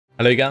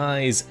Hello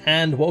guys,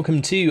 and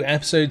welcome to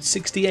episode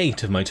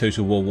 68 of my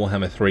Total War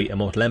Warhammer 3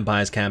 Immortal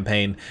Empires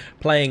campaign,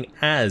 playing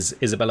as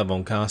Isabella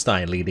von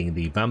Carstein, leading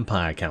the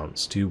vampire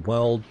counts to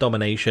world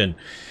domination.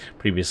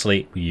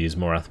 Previously, we used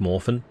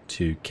Morphin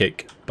to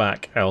kick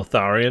back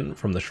Eltharion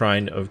from the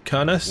Shrine of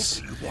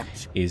Kurnus.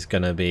 He's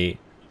going to be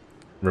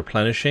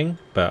replenishing,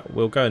 but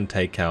we'll go and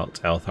take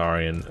out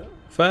Eltharion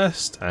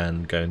first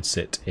and go and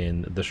sit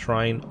in the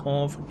Shrine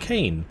of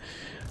Cain.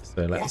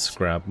 So let's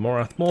grab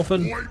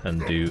Morphin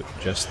and do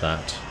just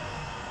that.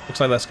 Looks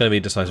like that's going to be a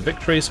decisive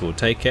victory, so we'll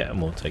take it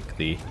and we'll take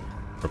the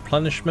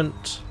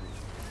replenishment.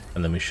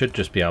 And then we should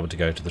just be able to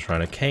go to the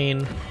Shrine of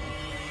Cain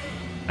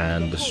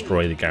and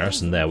destroy the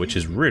garrison there, which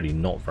is really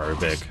not very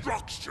big.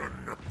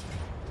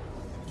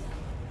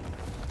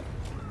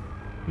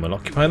 And we'll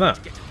occupy that.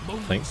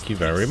 Thank you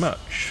very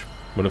much.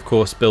 We'll of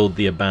course build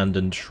the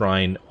abandoned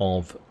Shrine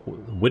of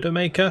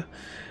Widowmaker,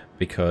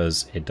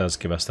 because it does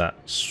give us that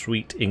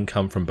sweet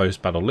income from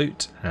post-battle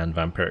loot and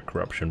vampiric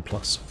corruption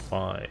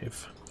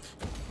 +5.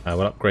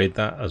 We'll upgrade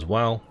that as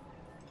well.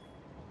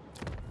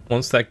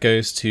 Once that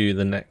goes to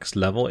the next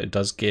level, it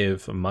does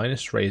give a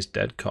minus raised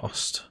dead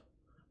cost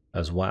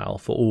as well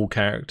for all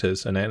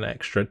characters and an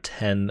extra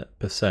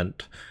 10%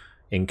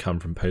 income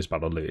from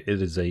post-battle loot.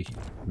 It is a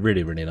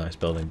really, really nice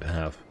building to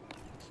have.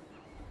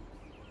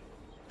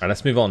 Alright,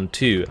 let's move on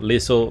to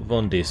Liesel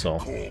von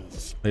Diesel.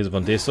 Liesel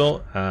von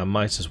Diesel,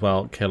 might as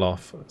well kill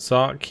off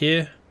Zark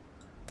here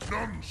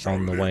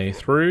on the way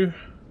through.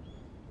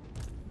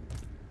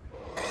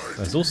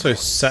 There's also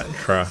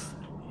Cetra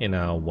in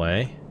our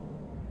way.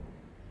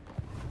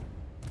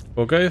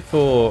 We'll go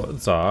for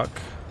Zark,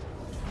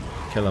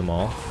 kill him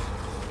off,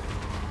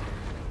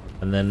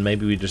 and then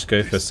maybe we just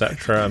go for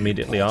Cetra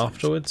immediately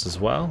afterwards as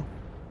well.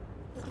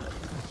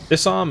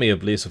 This army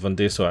of Liesel von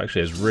Diesel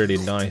actually is really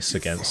nice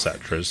against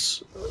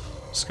Cetra's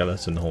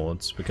skeleton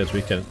hordes, because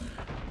we can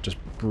just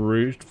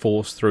brute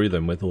force through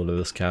them with all of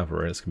this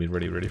cavalry. It's gonna be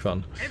really, really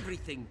fun.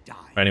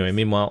 Anyway,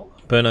 meanwhile,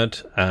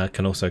 Bernard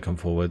can also come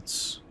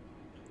forwards.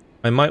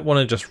 I might want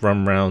to just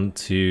run round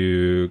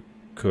to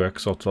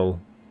Quetzalcoatl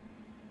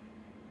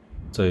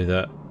so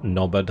that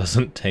Nobba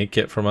doesn't take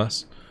it from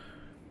us.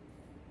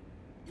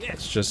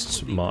 Let's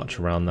just march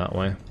around that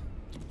way.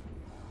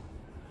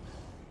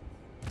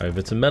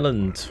 Over to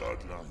Milland.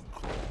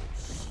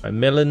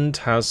 Milland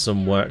has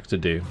some work to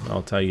do,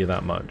 I'll tell you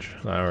that much.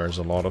 There is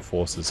a lot of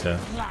forces here.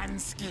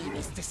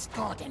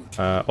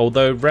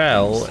 Although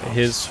Rel,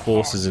 his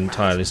force is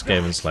entirely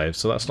Skaven slaves,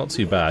 so that's not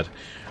too bad.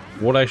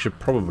 What I should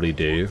probably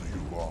do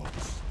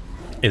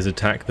is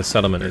attack the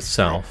settlement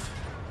itself,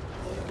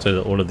 so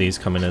that all of these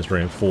come in as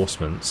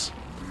reinforcements,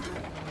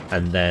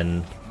 and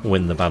then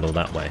win the battle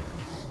that way.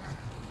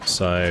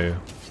 So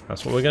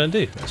that's what we're going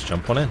to do. Let's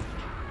jump on in.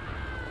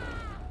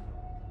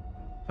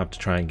 Have to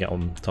try and get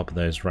on top of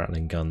those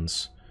rattling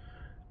guns,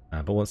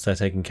 but once they're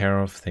taken care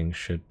of, things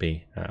should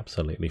be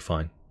absolutely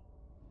fine.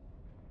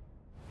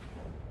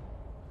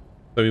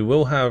 So we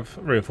will have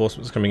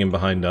reinforcements coming in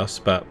behind us,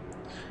 but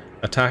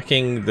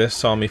attacking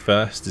this army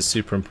first is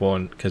super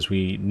important because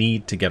we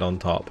need to get on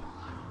top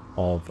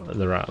of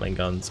the rattling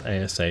guns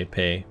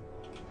ASAP.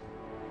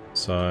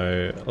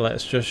 So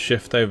let's just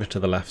shift over to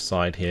the left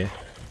side here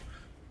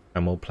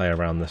and we'll play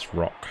around this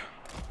rock.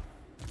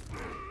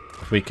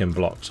 If we can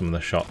block some of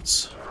the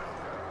shots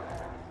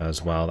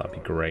as well, that'd be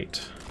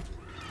great.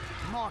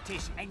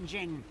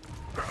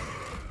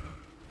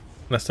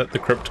 Let's let the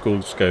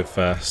crypticals go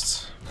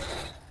first.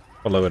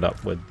 Follow it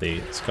up with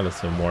the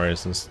skeleton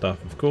warriors and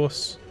stuff, of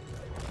course.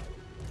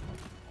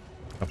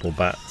 A couple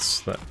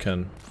bats that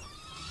can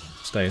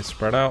stay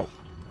spread out.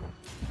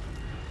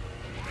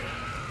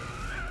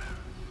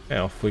 Okay,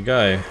 off we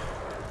go.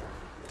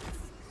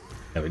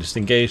 Yeah, we just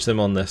engage them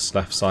on this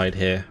left side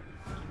here.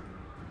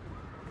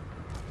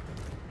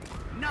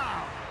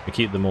 We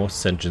keep the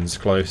mortis engines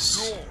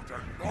close.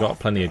 We've got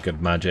plenty of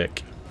good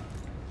magic.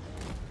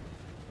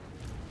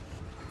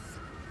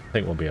 I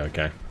think we'll be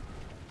okay.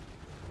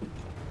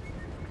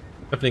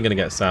 Definitely going to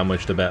get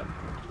sandwiched a bit.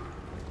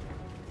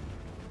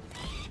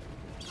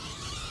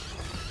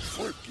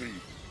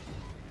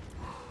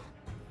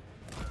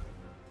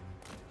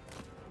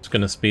 Just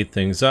going to speed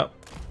things up.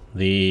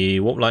 The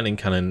warp lightning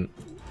cannon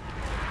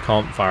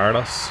can't fire at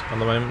us at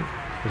the moment,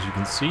 as you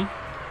can see.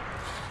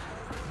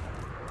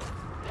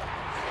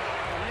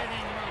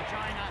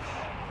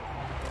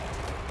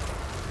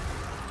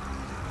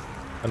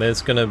 And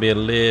it's going to be a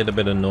little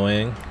bit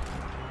annoying.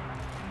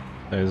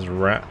 Those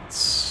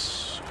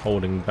rats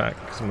holding back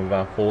some of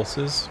our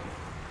forces.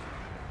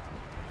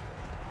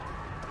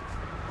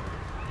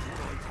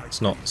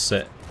 Let's not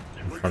sit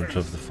in front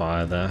of the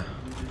fire there.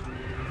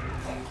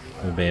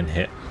 We're being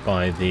hit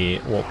by the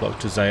warp block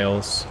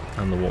Jezzails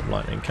and the warp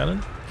lightning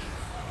cannon.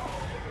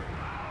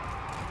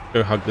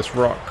 Go hug this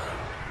rock.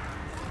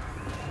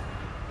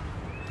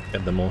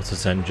 Get the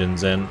mortis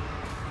engines in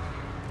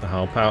to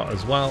help out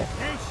as well.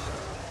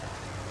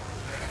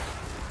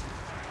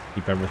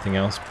 Keep everything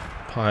else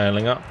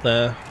piling up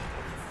there.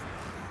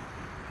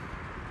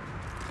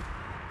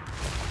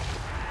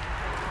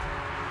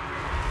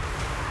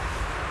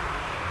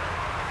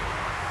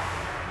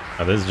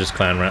 Oh, those are just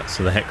clan rats,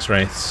 so the Hex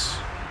Wraiths,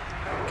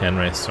 Ken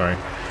Wraiths, sorry,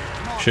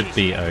 should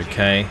be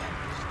okay.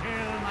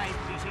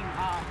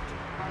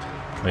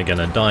 We're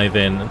gonna dive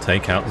in and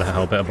take out the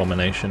Hellbit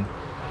Abomination.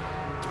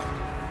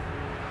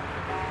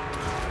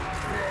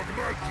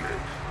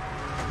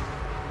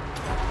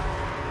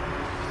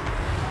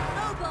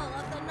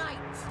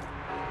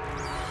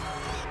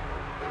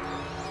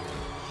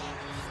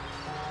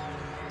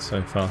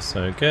 So far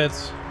so good.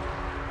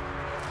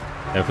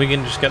 If we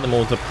can just get them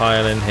all to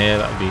pile in here,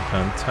 that would be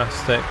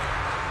fantastic.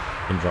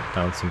 We can drop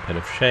down some Pit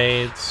of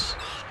Shades.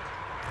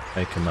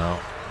 Take them out.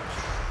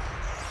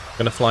 I'm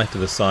going to fly to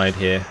the side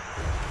here.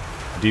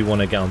 I do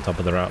want to get on top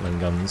of the Rattling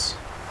guns.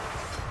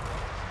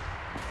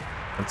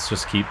 Let's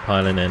just keep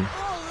piling in.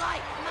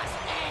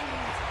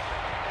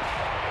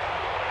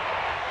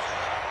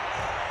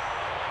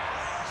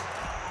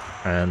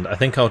 And I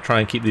think I'll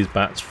try and keep these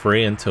bats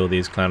free until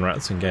these clan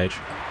rats engage.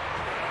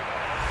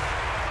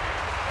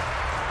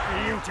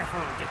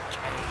 Beautiful decay.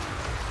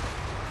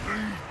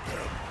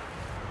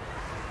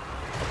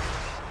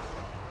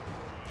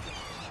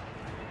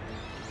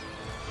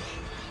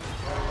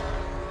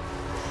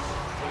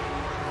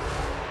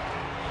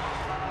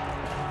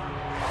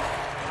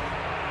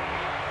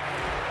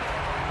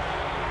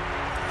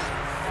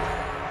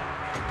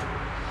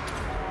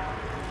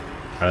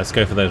 Alright, let's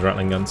go for those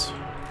Rattling guns.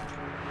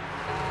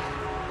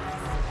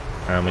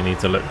 And we need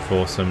to look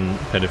for some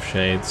Pit of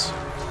Shades.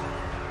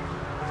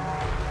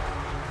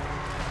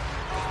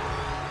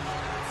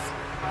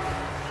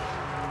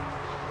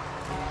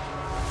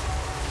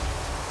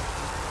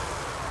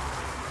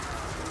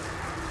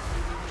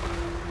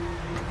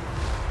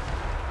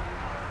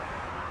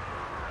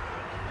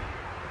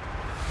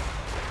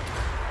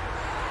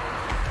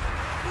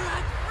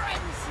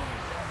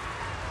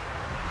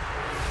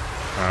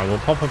 We'll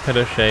pop a Pit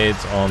of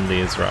Shades on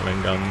these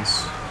Rattling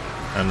guns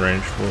and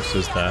ranged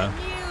forces there.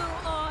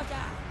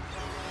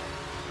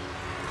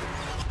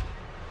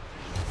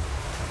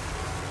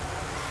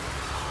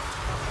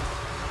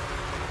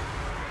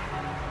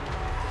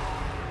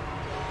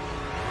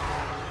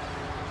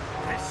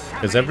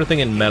 Because everything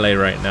in melee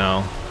right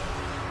now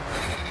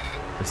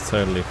is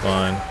totally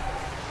fine.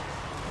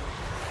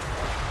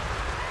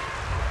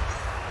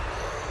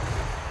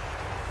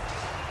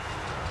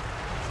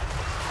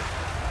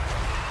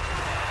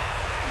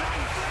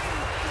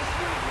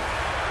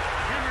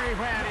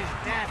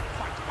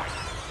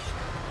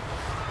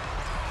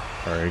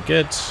 Very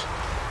good.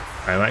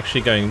 I'm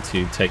actually going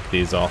to take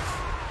these off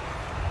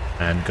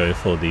and go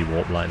for the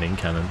Warp Lightning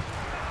Cannon.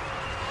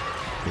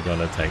 We're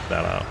gonna take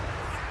that out.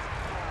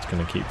 It's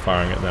gonna keep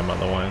firing at them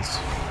otherwise.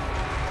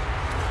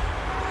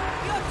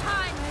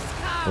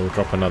 We'll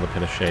drop another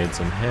Pit of Shades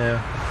in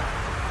here.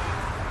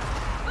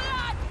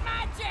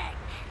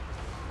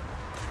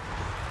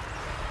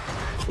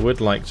 I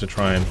would like to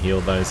try and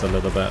heal those a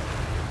little bit.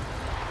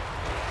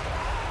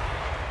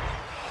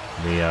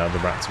 The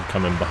rats have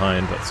come in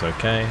behind, that's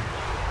okay.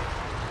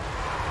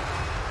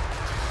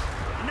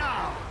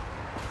 Now,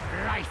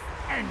 life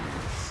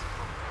ends.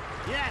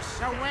 Yes,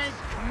 awake,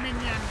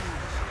 minions.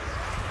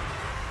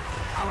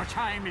 Our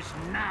time is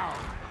now.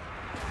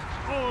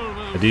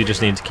 I do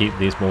just need to keep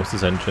these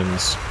Mortis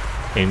engines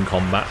in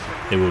combat.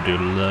 They will do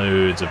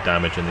loads of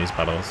damage in these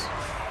battles.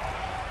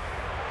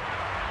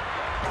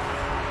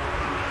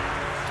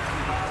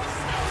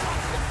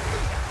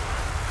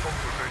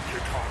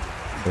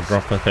 We'll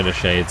drop a Pit of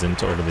Shades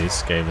into all of these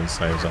Skaven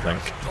slaves, I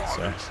think.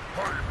 So,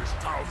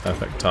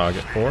 perfect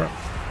target for it.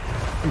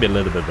 Maybe a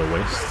little bit of a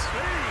waste.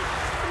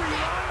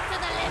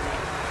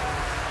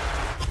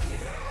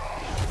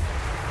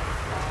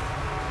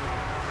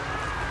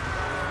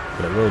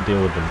 But it will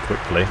deal with them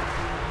quickly.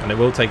 And it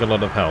will take a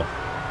lot of health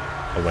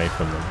away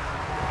from them,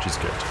 which is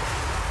good.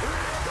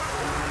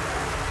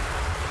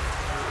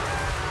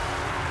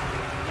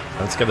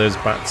 Let's get those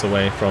bats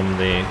away from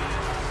the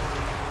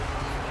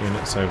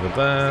units over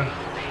there.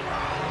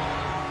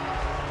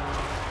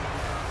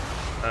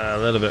 A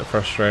little bit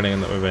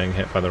frustrating that we're being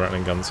hit by the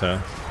Rattling guns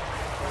here.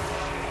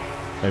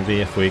 Maybe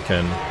if we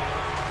can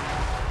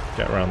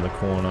get around the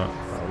corner,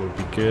 that would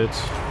be good.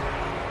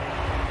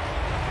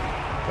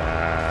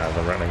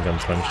 The Rattling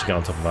guns managed to get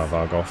on top of our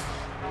Vargoth.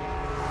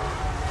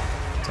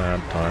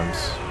 Sad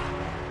times.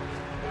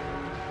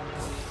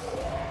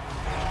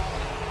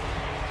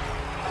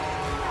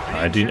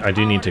 I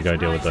do need to go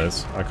deal with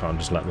those. I can't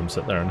just let them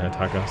sit there and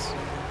attack us.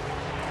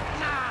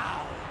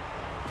 Now,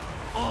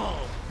 all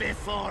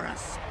before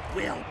us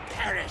will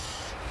perish.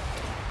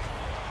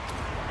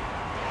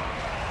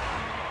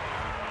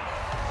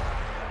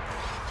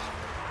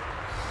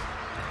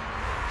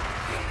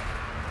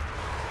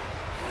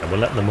 And we'll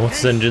let the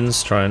Mortis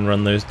engines try and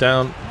run those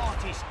down.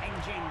 Mortis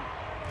engine.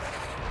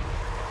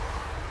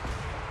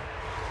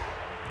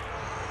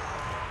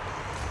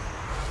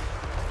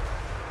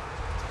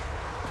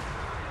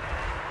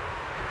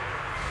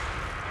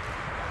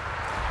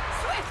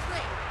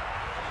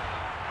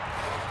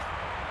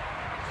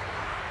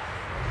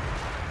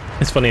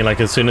 It's funny, like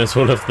as soon as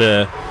all of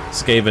the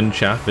Skaven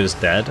chaff is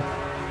dead,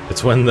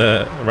 it's when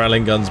the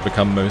Rattling guns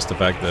become most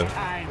effective.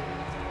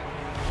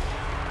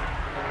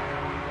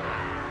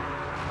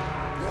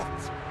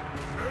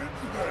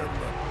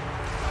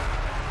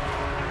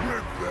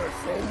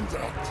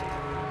 that.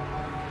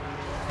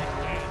 The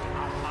dead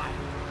are mine.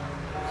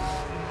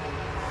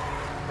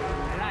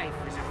 Life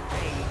is a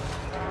phase.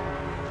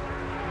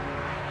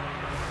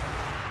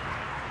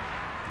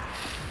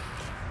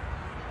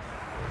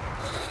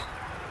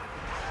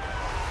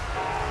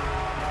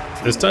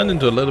 This turned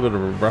into a little bit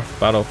of a rough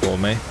battle for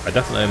me. I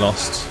definitely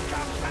lost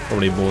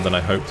probably more than I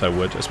hoped I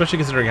would, especially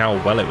considering how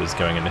well it was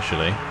going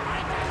initially.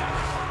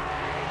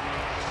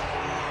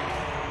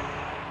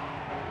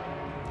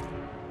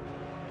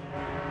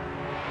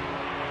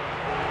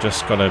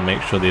 Just gotta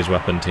make sure these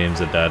weapon teams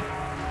are dead.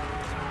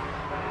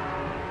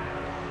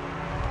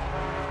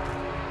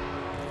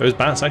 Those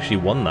bats actually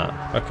won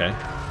that. Okay.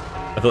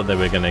 I thought they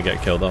were gonna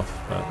get killed off,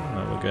 but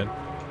no, we're good.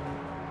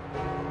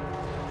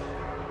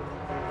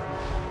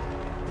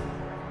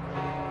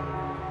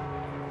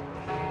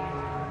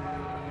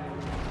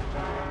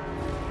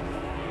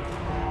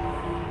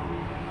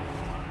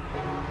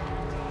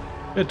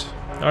 Good.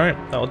 Alright,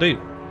 that'll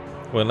do.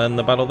 We'll end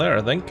the battle there,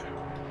 I think.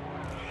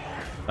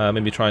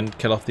 Maybe try and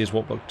kill off these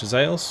warp-block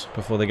sails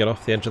before they get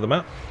off the edge of the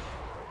map.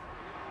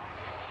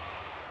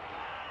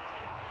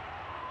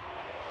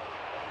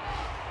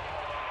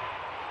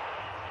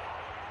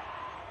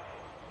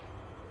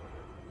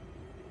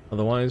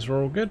 Otherwise,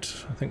 we're all good.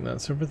 I think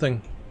that's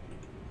everything.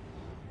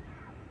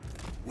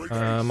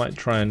 I might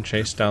try and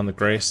chase down the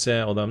Grace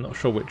here, although I'm not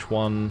sure which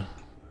one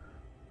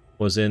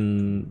was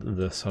in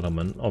the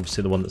settlement.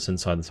 Obviously the one that's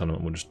inside the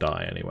settlement will just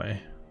die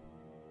anyway.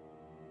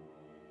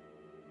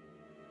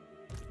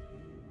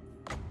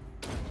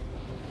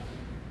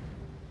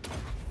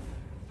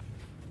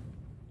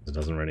 It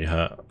doesn't really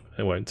hurt.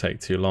 It won't take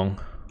too long.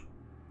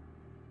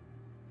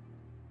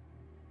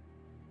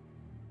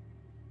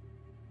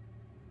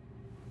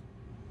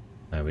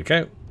 There we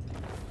go.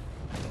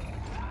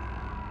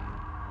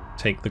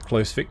 Take the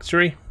close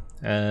victory.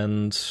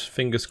 And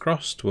fingers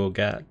crossed we'll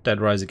get Dead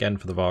Rise again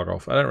for the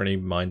Vargolf. I don't really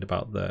mind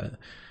about the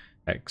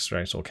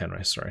X-Race or Ken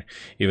Race, sorry.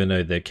 Even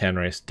though the Ken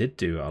Race did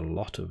do a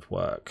lot of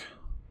work.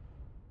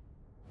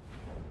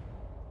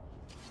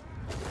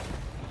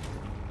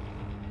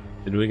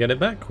 Did we get it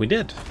back? We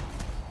did.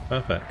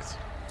 Perfect.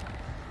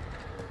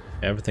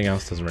 Everything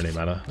else doesn't really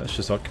matter. Let's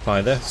just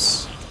occupy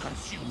this.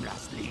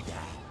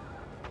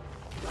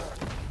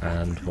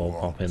 And we'll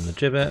pop in the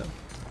Gibbet.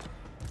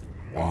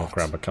 And we'll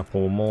grab a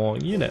couple more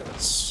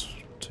units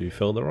to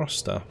fill the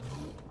roster.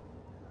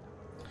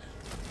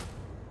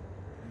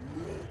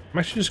 I'm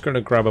actually just going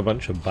to grab a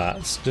bunch of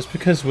bats, just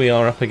because we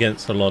are up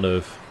against a lot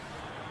of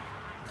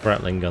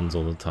rattling guns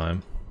all the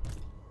time.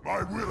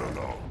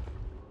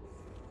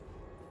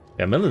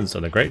 Yeah, Millen's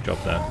done a great job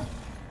there.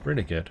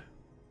 Really good.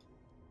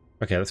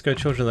 Okay, let's go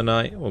Children of the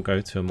Night. We'll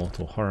go to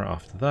Immortal Horror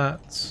after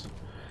that.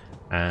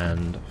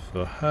 And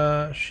for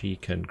her, she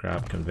can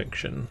grab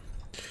Conviction.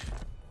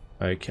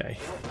 Okay.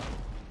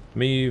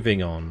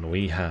 Moving on,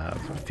 we have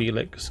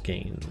Felix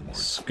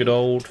Gaines. Good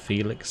old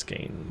Felix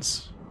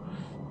Gaines.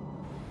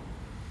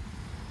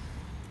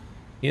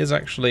 He is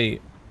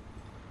actually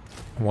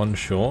one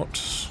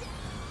short.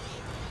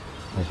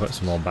 I'll put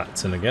some more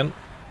bats in again.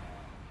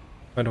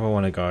 Where do I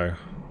want to go?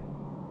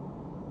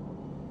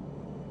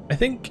 I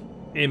think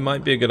it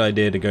might be a good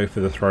idea to go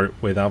for the throat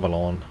with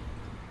Avalon.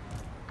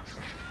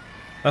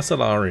 That's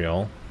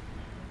Alariel.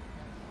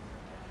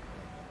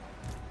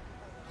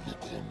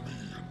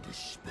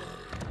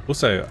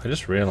 Also, I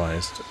just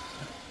realized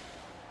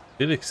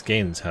Felix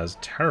Gaines has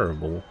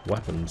terrible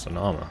weapons and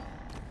armor.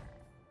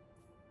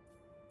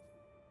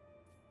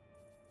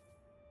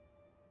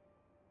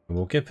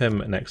 We'll give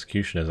him an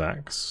Executioner's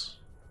Axe.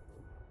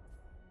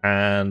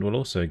 And we'll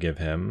also give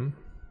him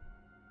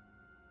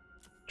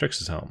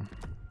Trickster's Helm.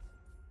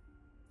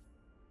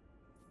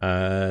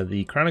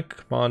 The Crown of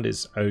Command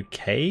is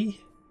okay,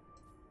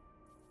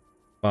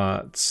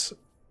 but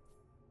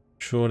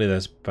surely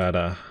there's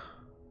better.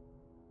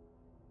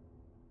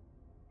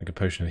 Like a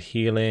Potion of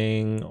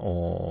Healing,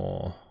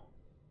 or...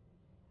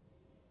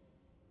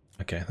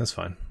 Okay, that's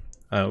fine.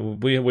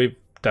 We've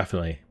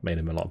definitely made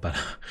him a lot better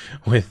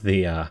with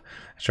the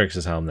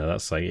Trickster's Helm there.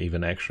 That's like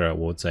even extra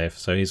ward save.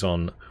 So he's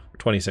on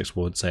 26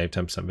 ward save,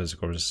 10%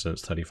 physical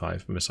resistance,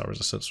 35 missile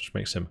resistance, which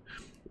makes him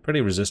pretty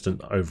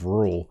resistant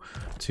overall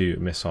to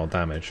missile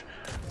damage,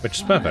 which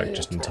is perfect,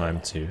 just in time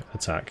to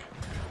attack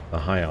the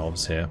High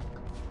Elves here.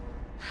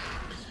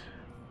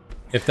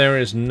 If there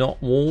is not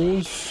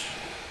walls,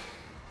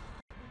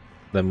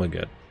 then we're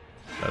good.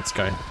 Let's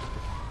go.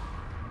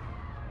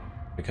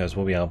 Because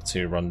we'll be able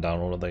to run down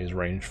all of those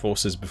ranged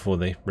forces before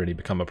they really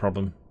become a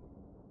problem.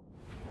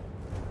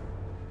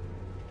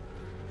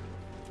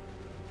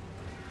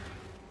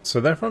 So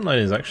their front line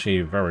is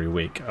actually very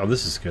weak. Oh,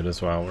 this is good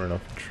as well. We're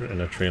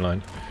in a tree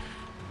line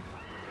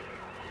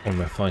when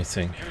we're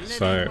fighting.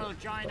 So,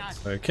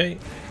 okay.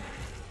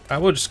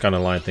 We'll just kind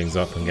of line things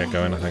up and get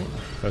going, I think.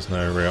 There's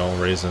no real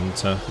reason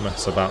to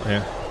mess about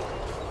here.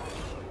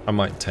 I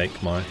might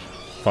take my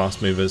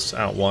fast movers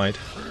out wide.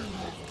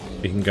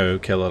 We can go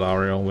kill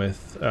Alariel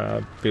with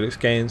Felix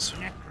Gaines.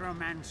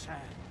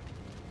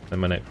 And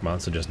my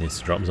Necromancer just needs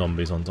to drop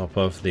zombies on top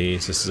of the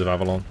Sisters of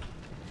Avalon.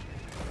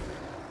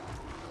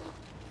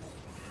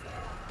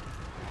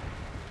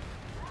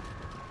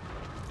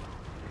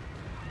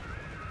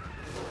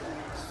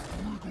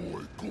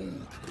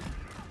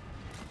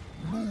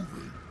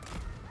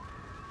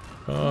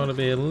 Gotta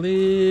be a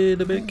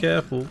little bit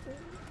careful.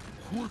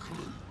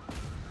 Quickly.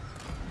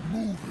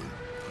 Moving.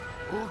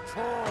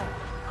 Attack.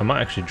 I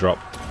might actually drop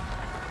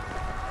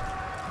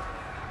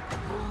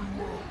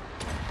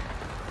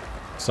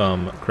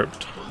some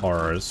crypt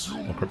horrors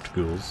or crypt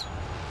ghouls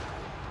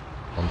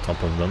on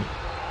top of them.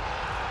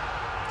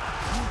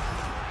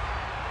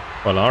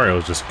 Well,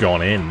 Ariel's just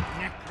gone in.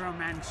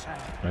 Necromancer.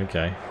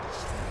 Okay.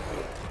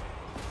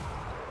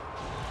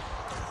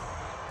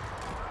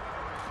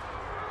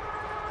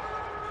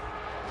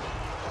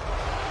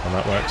 And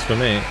that works for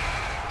me.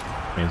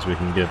 Means we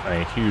can give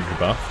a huge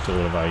buff to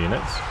all of our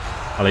units.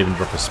 I'll even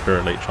drop a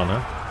Spirit Leech on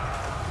her.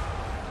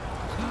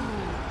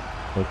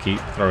 We'll keep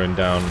throwing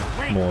down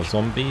more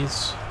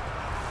zombies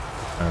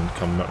and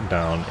come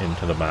down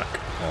into the back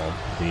of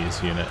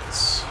these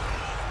units.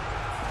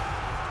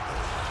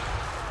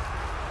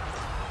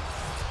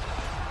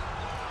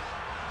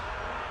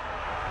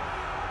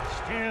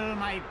 Still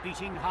my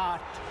beating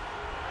heart.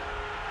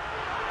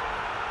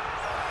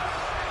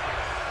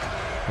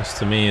 This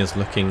to me is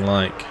looking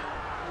like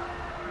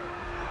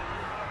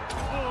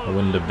a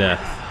Wind of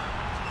Death.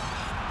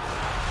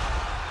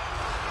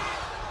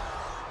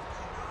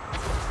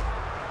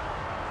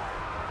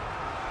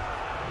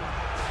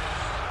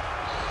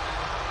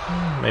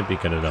 Maybe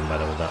could have done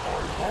better with that.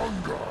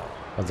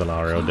 How's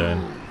Alario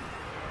doing?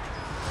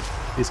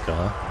 He's got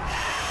her.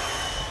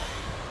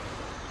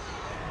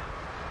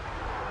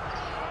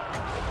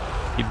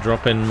 Keep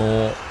dropping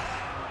more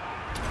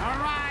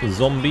Arise,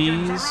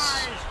 zombies.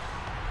 arise.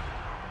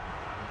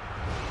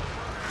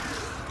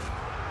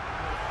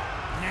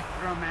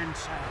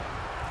 Necromancer.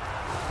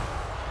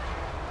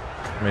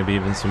 Maybe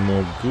even some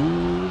more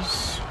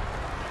ghouls.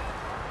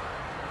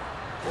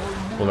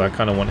 Although I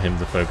kind of want him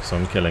to focus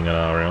on killing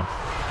Alario.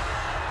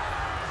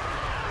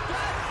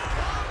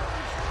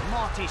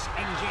 Mortis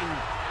engine.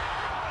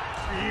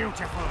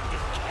 Beautiful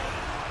decay.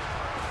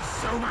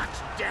 So much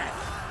death.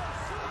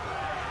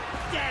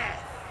 Death.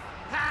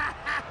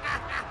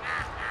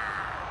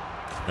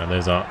 Now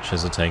those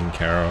archers are taken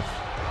care of.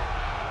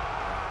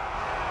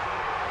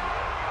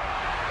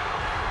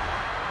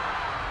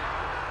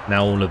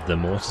 Now all of the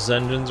Mortis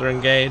engines are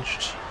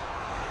engaged.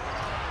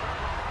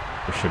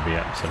 We should be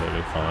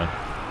absolutely fine.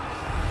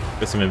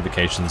 Get some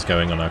invocations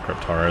going on our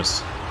crypt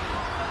horrors.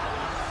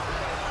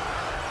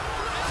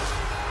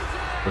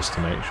 Just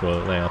to make sure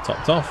that they are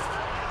topped off.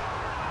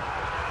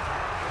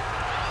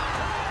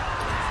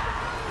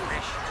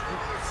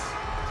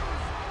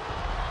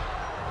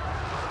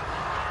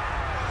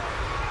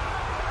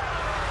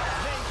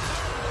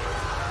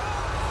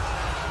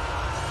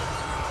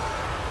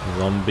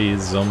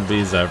 Zombies,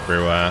 zombies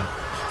everywhere.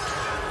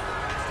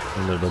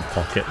 Little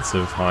pockets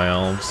of high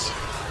elves.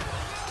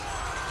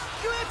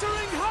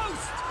 Glittering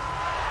host.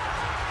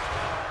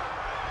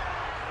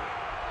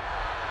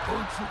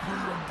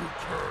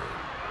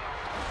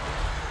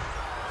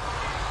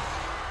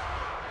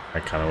 I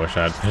kind of wish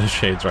I had better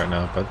shades right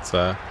now, but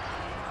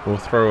we'll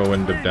throw a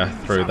Wind of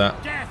Death through that.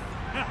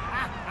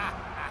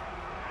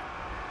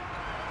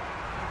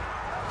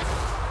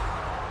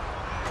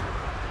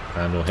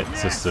 And we'll hit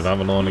Sister of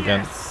Avalon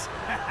again.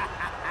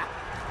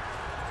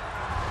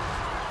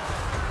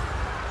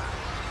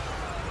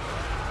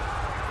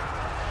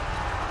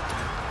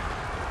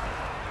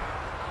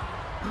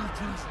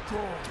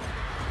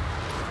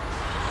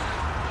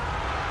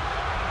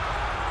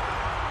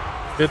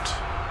 Good.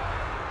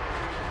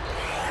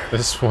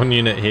 This one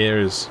unit here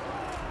is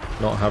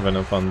not having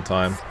a fun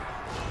time.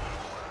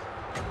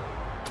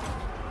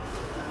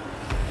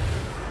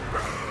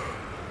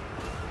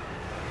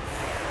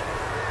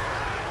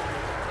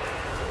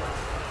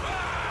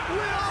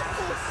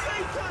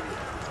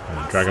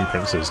 And Dragon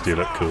Princes do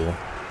look cool.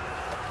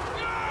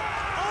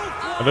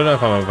 I don't know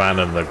if I'm a fan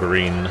of the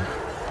green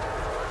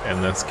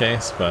in this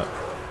case, but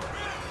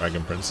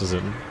Dragon Princes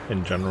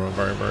in general are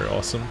very, very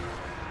awesome.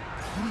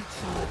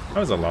 How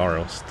is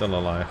Alario still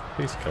alive?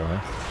 Please kill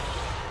her.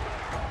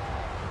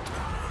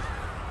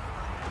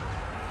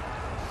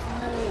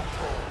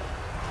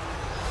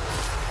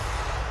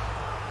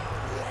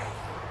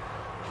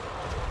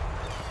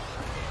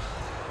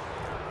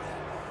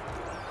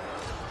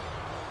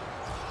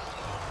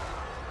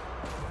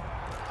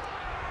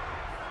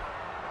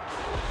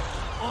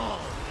 All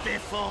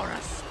before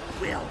us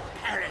will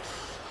perish.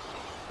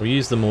 We'll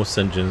use the Morse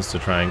engines to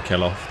try and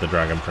kill off the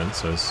Dragon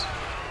Princes.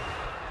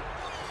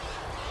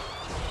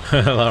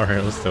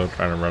 Larion's still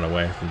trying to run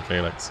away from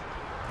Felix.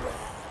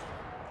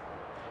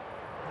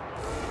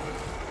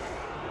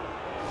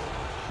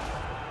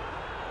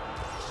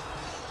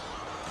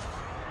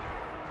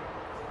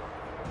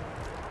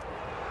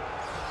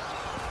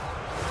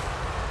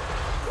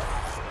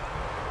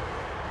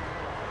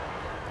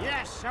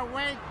 Yes,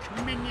 awake,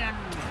 minions.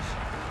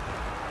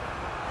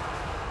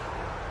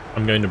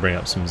 I'm going to bring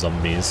up some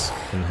zombies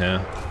in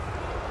here.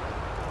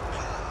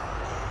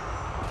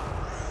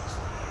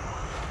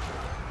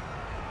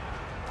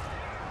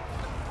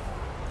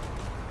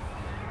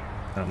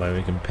 That way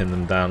we can pin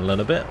them down a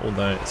little bit,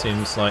 although it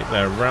seems like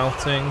they're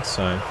routing,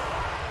 so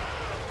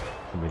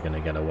we're going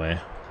to get away.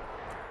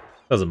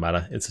 Doesn't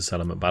matter, it's a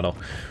settlement battle.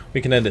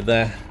 We can end it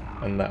there,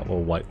 and that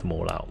will wipe them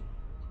all out.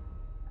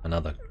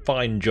 Another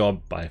fine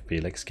job by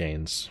Felix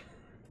Gaines.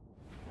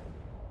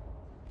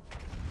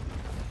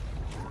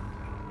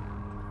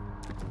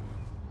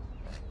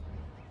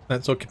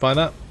 Let's occupy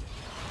that.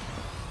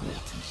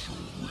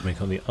 Make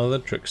on the other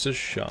trickster's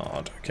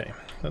shard. Okay,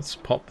 let's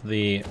pop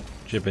the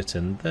gibbet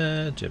in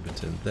there,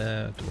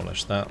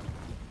 demolish that.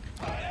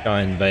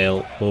 Guy in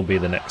Vale will be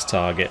the next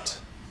target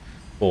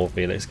for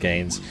Felix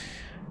Gaines.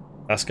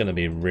 That's going to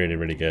be really,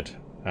 really good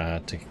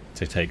to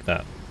take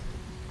that.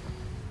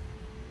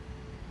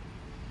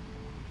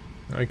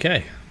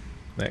 Okay,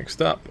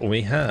 next up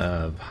we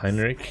have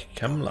Heinrich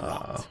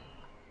Kemmler.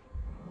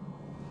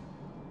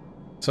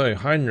 So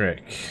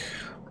Heinrich,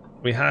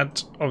 we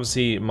had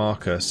obviously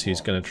Marcus who's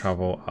going to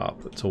travel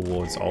up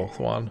towards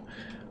Ulthuan.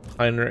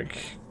 Heinrich,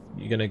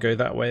 you're going to go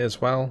that way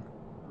as well?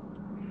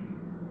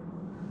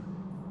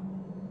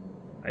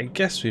 I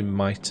guess we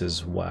might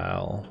as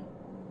well.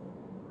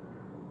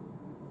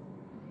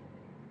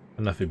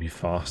 I don't know if it'd be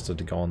faster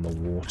to go on the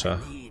water.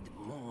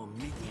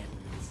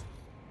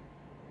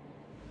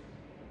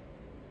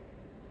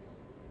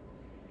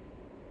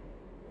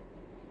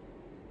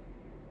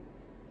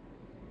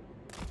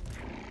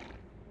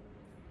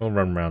 We'll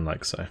run around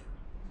like so.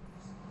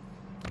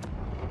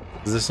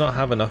 Does this not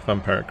have enough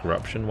vampiric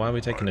corruption? Why are we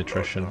taking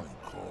attrition? It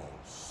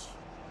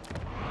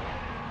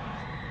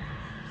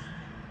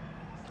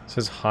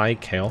says high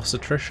chaos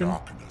attrition.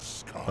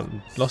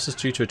 Losses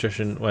due to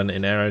attrition when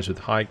in areas with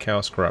high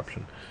chaos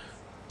corruption.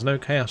 There's no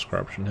chaos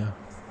corruption here.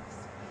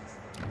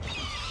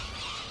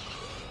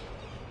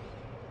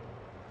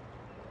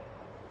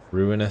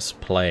 Ruinous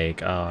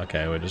plague. Ah,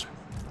 okay, we're just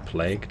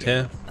plagued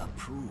here.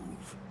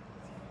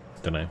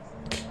 Don't know.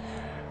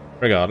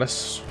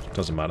 Regardless,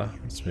 doesn't matter.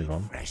 Let's move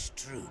on.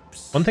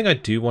 One thing I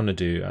do want to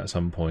do at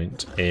some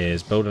point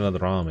is build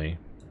another army.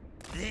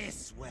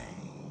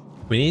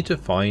 We need to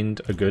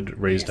find a good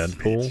raised dead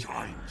pool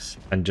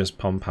and just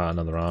pump out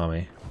another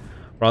army.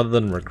 Rather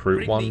than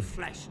recruit one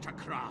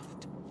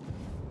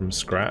from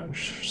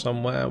scratch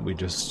somewhere, we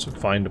just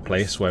find a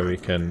place where we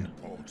can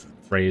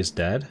raise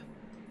dead.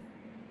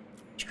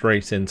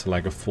 Straight into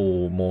like a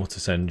full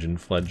mortis engine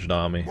fledged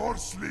army.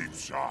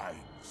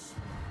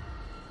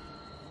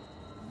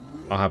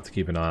 I'll have to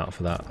keep an eye out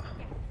for that.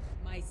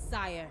 My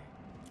sire.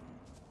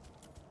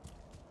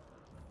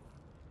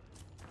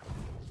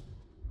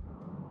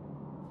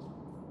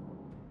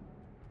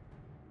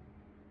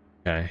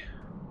 Okay.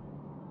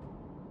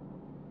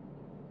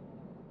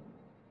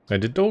 Now,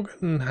 did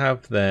Dorgan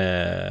have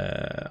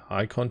their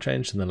icon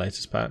changed in the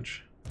latest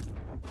patch?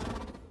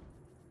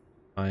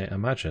 I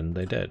imagine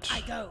they did.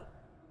 I go.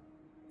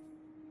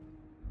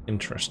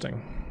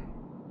 Interesting.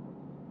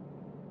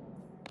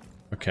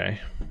 Okay.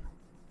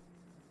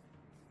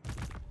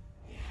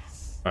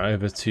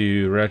 Over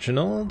to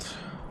Reginald.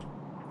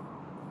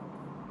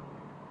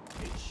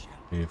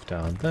 Move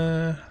down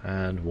there,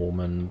 and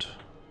Warmond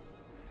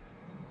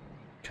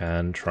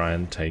can try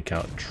and take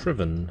out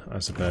Triven, I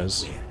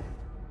suppose.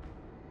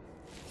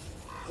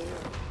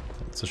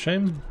 That's a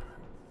shame.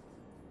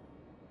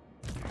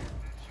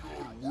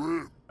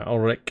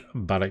 Ulrich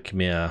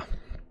Barakmir.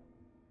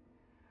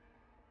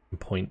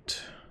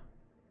 Point.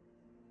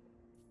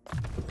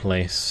 The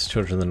place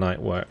Children of the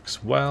Night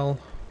works well.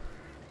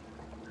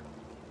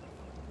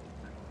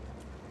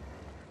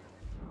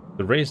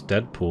 The raised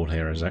dead pool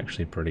here is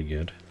actually pretty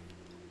good.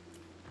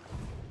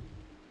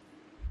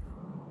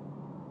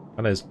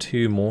 And there's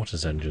 2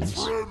 mortis engines.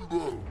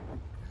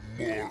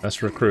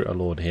 Let's recruit a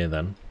lord here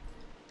then.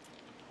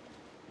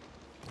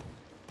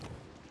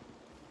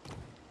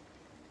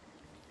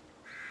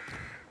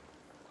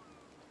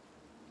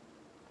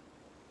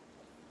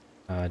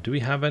 Do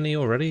we have any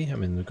already? I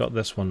mean, we've got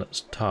this one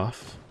that's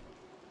tough.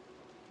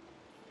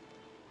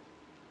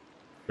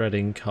 Dread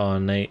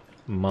Incarnate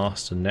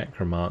Master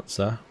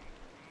Necromancer.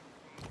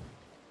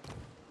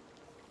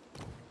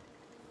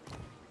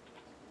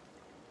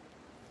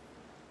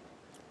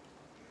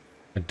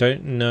 I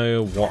don't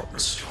know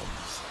what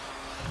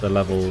the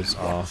levels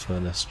are for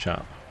this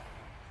chap.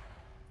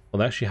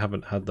 Well, they actually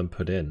haven't had them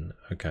put in.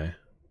 Okay.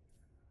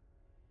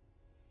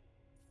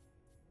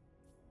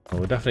 Well,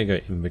 we'll definitely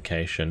go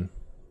Invocation.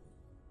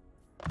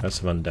 Curse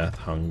of Undeath,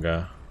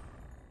 Hunger.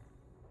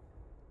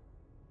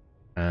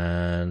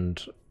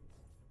 And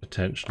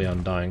potentially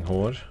Undying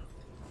Horde.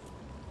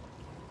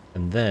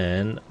 And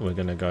then we're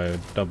going to go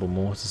double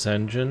Mortis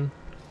Engine.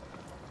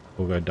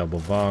 We'll go double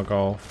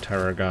Vargolf,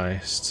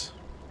 Terrorgeist.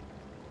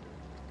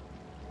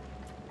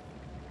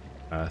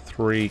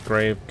 3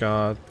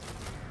 Graveguard.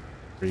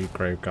 3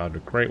 Graveguard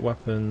with great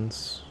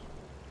weapons.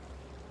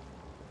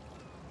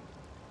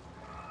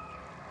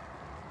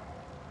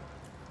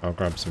 I'll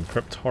grab some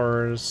Crypt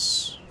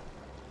Horrors.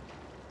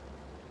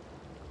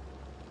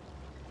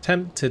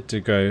 Tempted to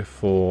go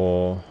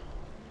for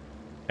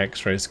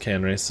X-Rays,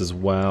 Cairnrace as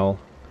well.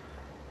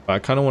 But I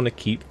kind of want to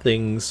keep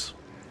things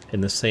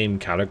in the same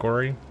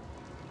category.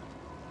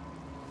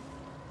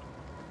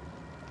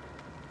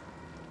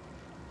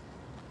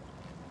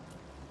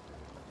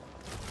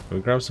 We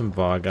grab some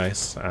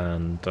Vargeist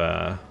and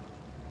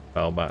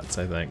Bellbats,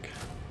 I think.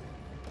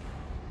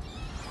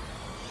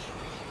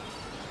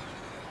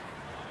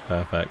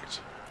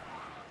 Perfect.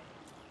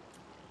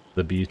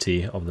 The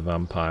beauty of the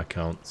vampire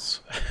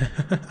counts.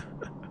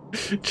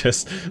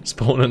 Just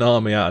spawn an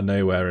army out of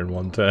nowhere in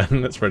one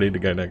turn that's ready to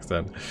go next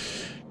turn.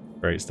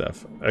 Great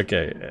stuff.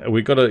 Okay,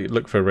 we've got to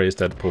look for a raised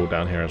dead pool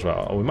down here as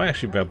well. Oh, we might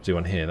actually be able to do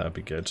one here, that would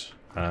be good.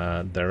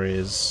 There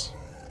is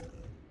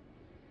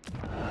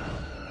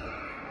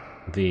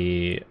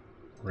the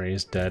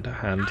raised dead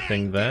hand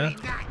thing there.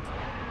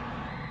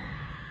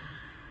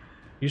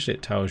 Usually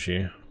it tells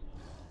you.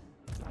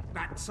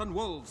 Bats and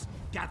wolves,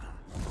 gather.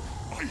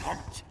 I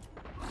hunt.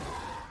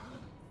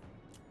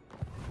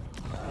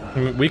 I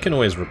mean, we can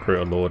always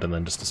recruit a lord and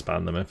then just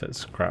disband them if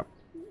it's crap.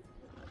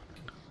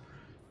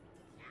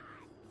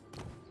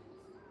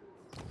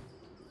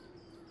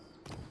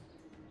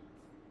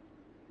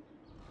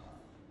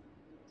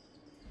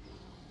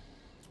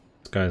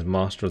 This guy's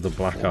master of the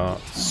black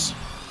arts,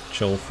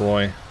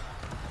 Chilfroy.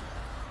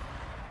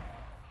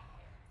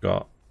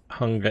 Got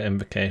hunger,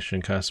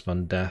 invocation, curse of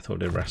undeath, or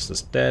the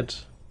restless dead.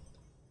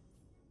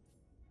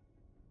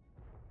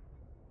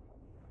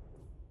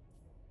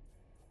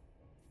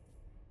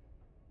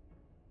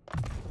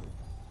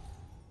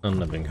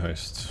 Unliving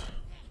host.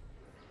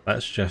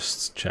 Let's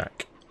just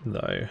check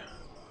though.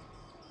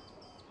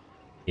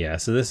 Yeah,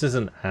 so this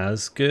isn't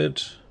as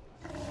good.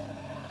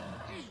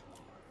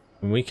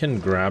 We can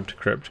grab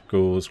Crypt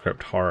Ghouls,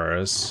 Crypt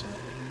Horrors.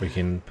 We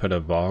can put a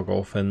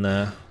Vargolf in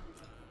there.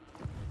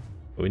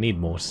 But we need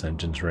more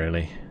engines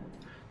really.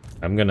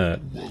 I'm gonna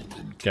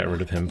get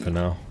rid of him for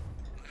now.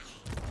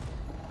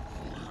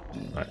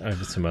 Right,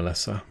 over to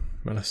Melissa.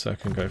 Melissa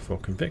can go for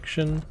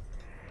Conviction.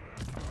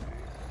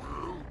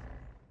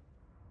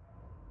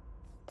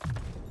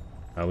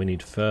 We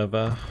need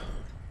Fervor.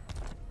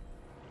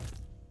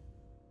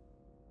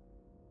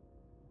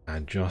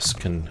 And Joss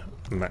can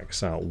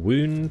max out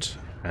Wound.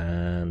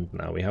 And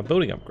now we have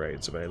building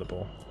upgrades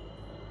available.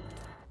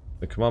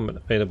 The commandment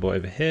available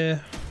over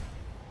here.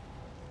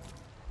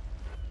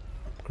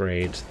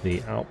 Upgrade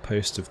the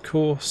outpost, of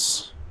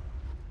course.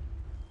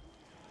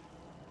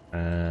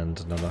 And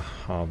another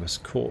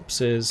Harvest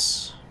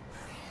Corpses.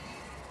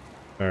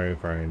 Very,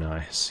 very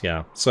nice.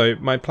 Yeah, so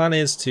my plan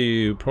is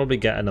to probably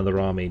get another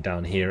army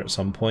down here at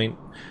some point.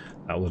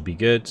 That would be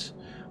good.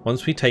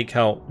 Once we take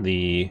out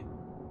the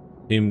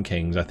Doom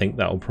Kings, I think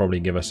that will probably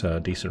give us a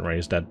decent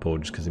raised dead pool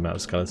just because the amount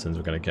of skeletons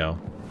we're going to kill.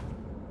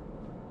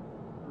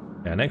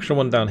 Yeah, an extra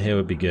one down here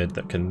would be good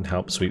that can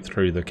help sweep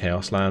through the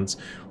Chaos Lands.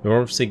 We're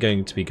obviously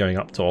going to be going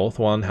up to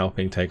Ulthuan,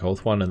 helping take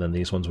Ulthuan, and then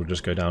these ones will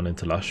just go down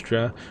into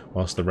Lustria,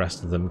 whilst the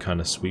rest of them kind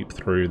of sweep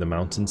through the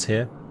mountains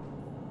here.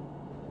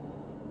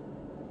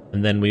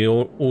 And then we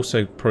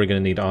also probably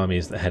going to need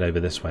armies that head over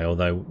this way,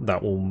 although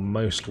that will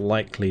most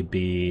likely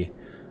be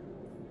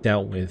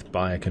dealt with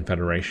by a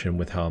confederation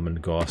with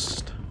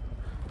Harmongast.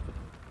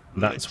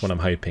 That's what I'm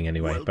hoping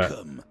anyway, but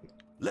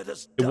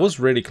it was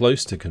really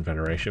close to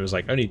confederation. It was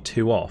like only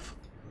 2 off.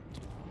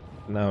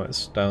 Now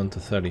it's down to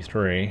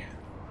 33.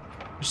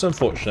 Which is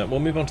unfortunate.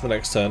 We'll move on to the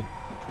next turn.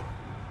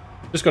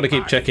 Just got to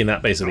keep checking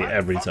that basically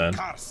every turn.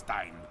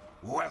 Carstein,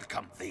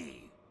 welcome thee.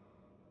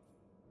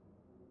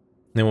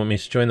 They want me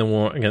to join the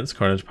war against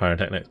Carnage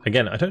Pyrotechnics.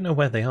 Again, I don't know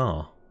where they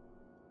are.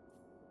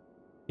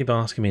 Keep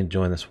asking me to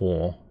join this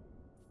war.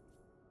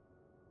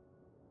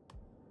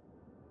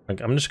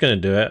 Like, I'm just going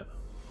to do it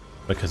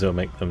because it'll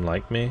make them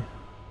like me.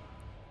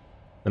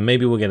 And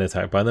maybe we'll get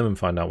attacked by them and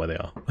find out where they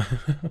are.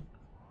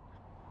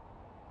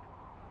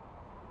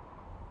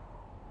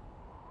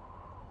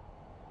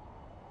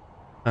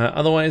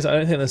 Otherwise, I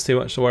don't think there's too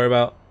much to worry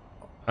about.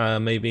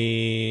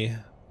 Maybe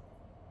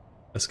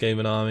a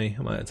Skaven army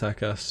might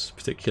attack us,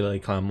 particularly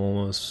Clan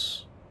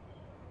Mormors.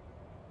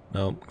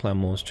 No, Clan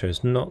Mormors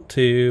chose not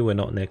to. We're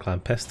not near Clan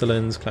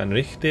Pestilence. Clan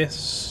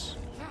Richtis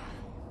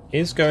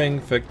is going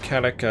for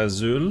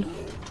Karakazul.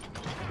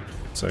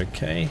 It's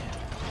okay.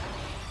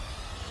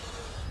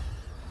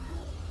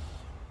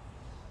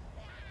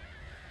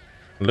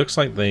 It looks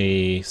like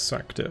they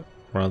sacked it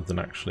rather than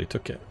actually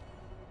took it.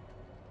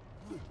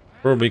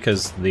 Probably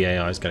because the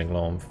AI is getting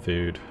low on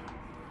food.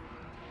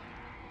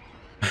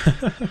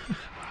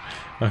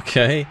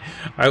 Okay,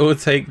 I will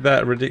take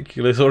that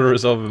ridiculous order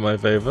resolve in my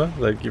favor.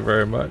 Thank you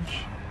very much.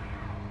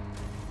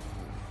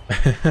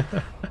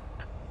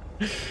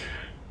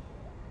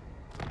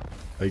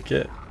 Take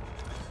it.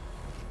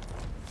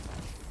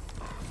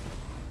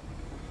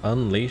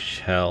 Unleash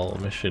Hell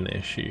mission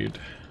issued.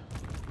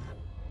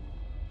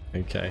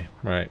 Okay,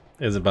 right.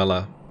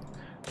 Isabella.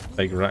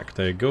 Big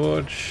Racto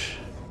Gorge.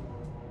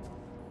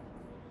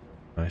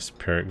 Nice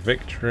Pyrrhic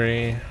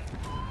Victory.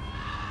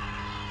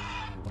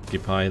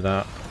 Occupy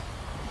that.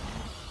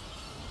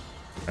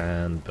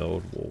 And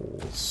build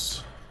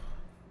walls.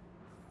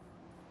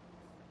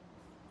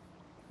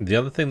 The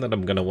other thing that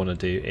I'm going to want to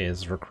do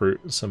is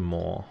recruit some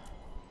more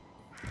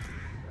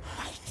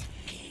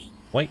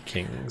White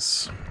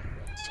Kings.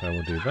 So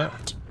we'll do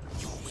that.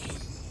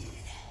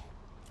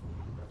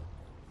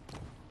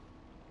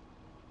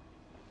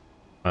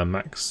 I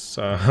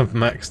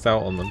maxed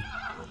out on them.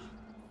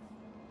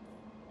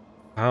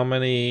 How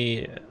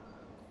many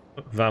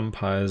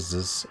vampires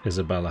does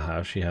Isabella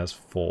have? She has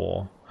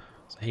 4.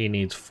 So he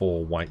needs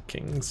 4 White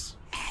Kings.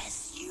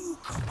 As you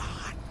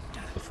command.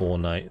 The 4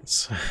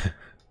 knights.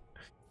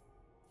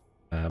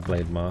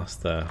 Blade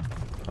Master.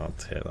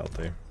 That'll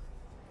do.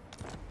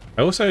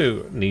 I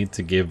also need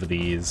to give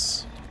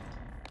these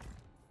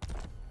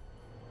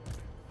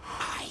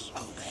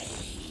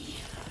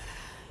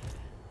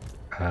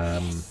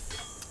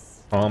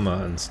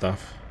armor and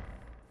stuff.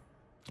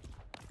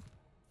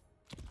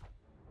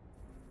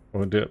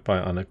 We'll do it by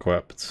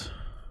unequipped.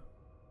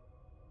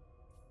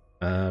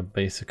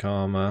 Basic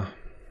armor.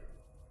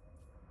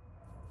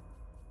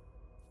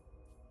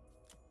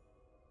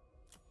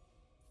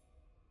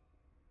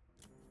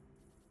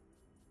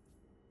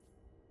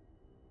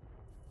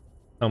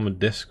 Armored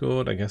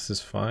Discord, I guess,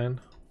 is fine.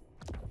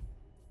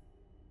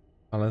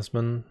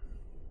 Talisman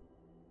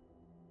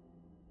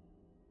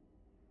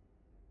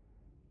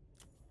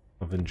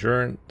of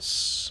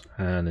Endurance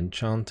and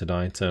Enchanted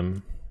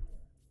Item.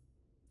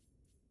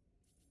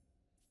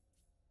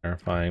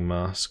 Terrifying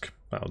Mask,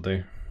 that'll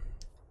do.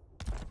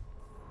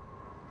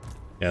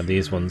 Yeah,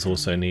 these ones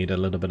also need a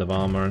little bit of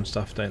armor and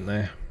stuff, don't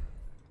they?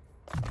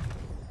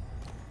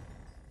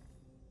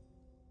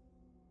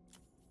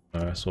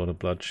 Sword of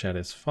Bloodshed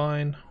is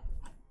fine.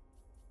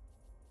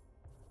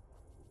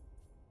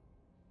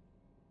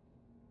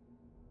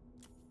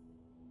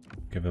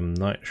 Give him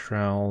Night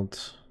Shroud.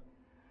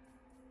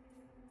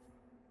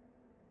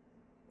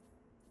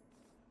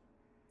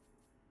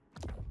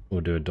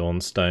 We'll do a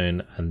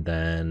Dawnstone and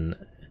then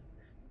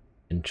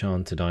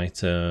Enchanted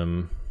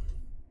Item.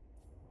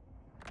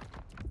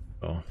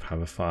 Oh,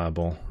 have a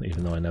Fireball,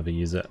 even though I never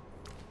use it.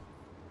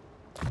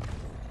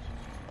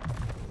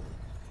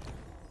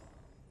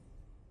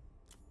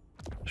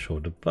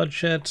 Sword of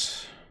Bloodshed.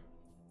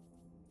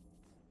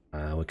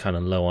 We're kind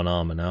of low on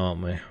armor now,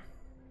 aren't we?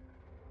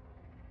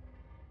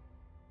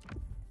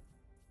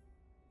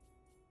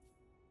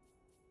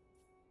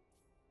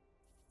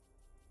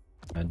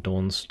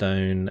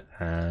 Dawnstone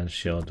and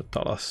Shield of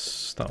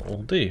Talos. That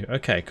will do.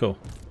 Okay, cool.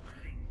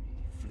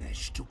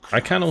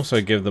 I can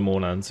also give them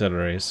all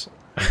ancillaries.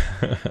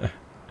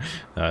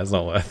 No, it's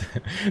not worth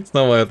it. It's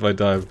not worth my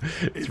time.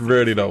 It's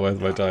really not worth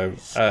my time.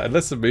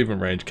 Unless the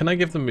movement range. Can I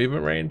give them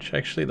movement range?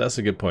 Actually, that's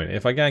a good point.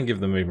 If I can give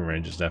them movement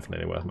range, it's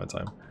definitely worth my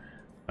time.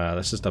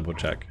 Let's just double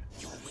check.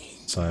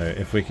 So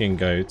if we can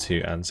go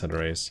to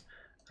ancillaries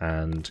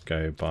and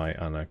go by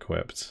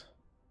unequipped.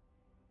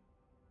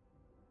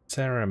 Is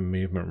there a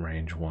movement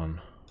range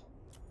one?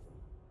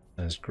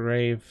 There's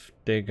Grave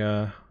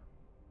Digger.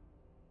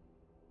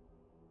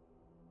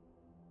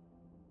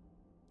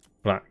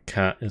 Black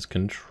Cat is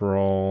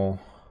control.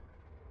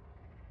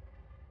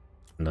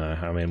 No,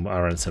 I mean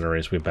our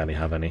ancillaries we barely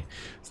have any,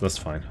 so that's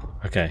fine.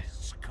 Okay.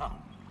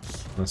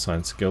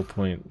 Unassign skill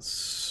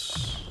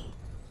points.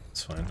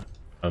 It's fine.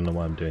 I don't know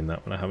why I'm doing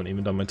that when I haven't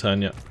even done my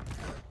turn yet.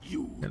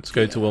 Let's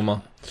go to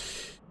Wilma.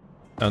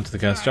 Down to the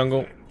Chaos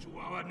Jungle.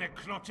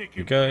 Here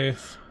we go.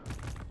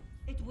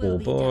 All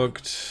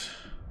bogged.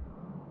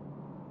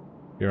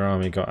 Your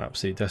army got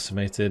absolutely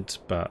decimated,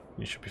 but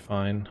you should be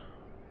fine.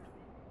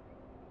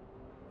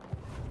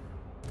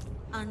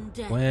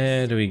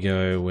 Where do we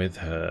go with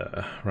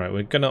her? Right,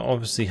 we're gonna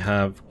obviously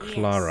have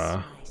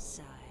Clara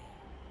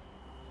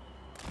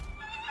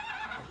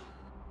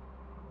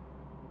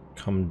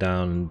come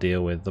down and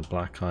deal with the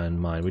Black Iron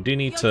Mine. We do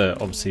need to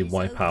obviously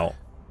wipe out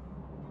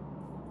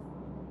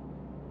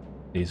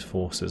these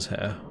forces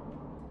here.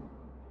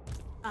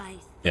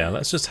 Yeah,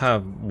 let's just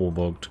have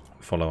Warbogged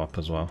follow up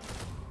as well.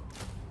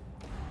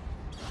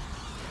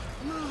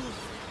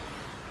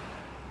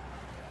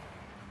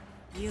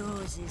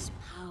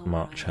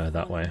 March her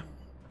that way.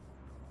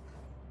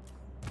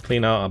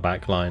 Clean out our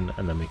back line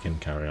and then we can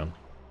carry on.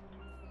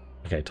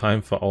 Okay,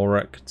 time for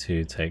Ulrich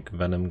to take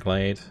Venom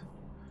Glade.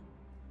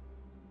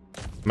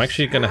 I'm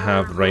actually going to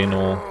have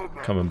Raynor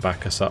come and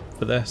back us up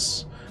for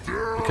this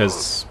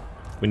because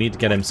we need to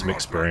get him some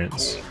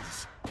experience.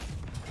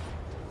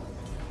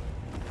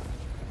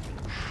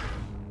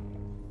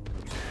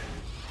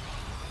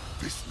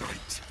 This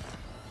night,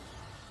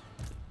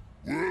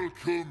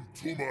 welcome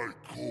to my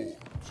court.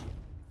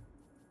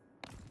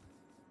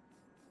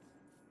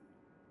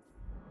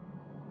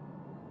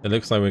 It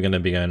looks like we're going to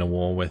be going to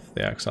war with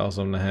the Exiles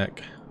on the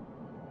Heck.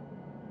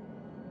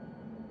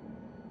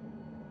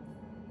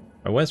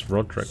 Oh, where's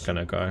Roderick going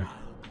to go?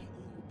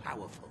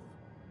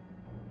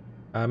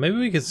 Maybe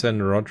we could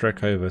send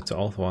Roderick over to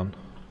Ulthuan.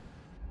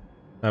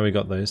 Now we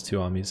got those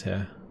two armies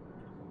here.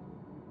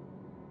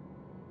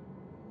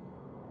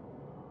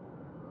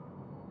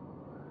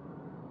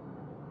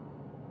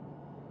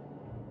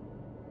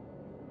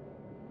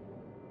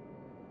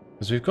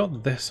 Because we've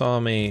got this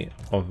army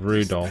of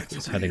Rudolph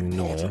that's heading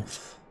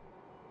north.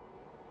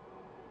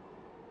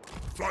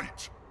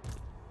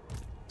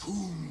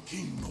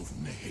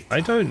 I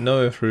don't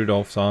know if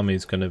Rudolph's army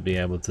is going to be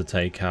able to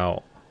take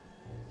out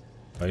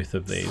both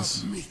of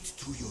these.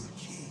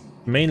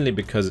 Mainly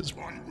because it's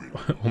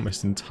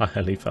almost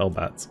entirely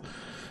Felbats.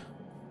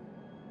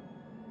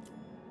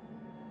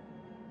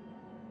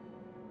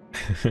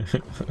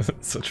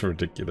 Such a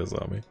ridiculous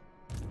army.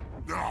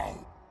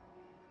 Now.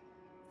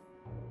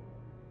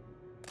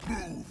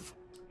 Move.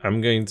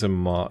 I'm going to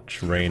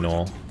march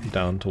Raynor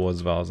down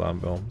towards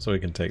Valzambil so we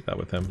can take that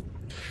with him.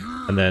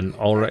 And then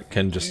Ulrich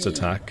can just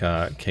attack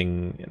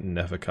King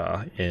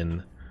Neferkar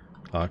in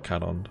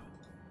Arkadond.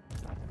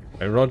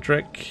 Okay,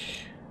 Roderick.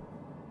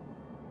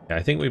 Yeah,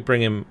 I think we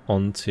bring him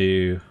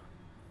onto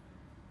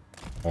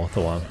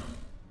Orthawan.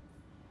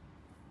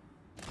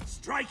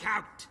 Strike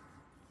out.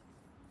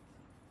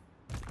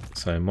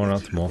 So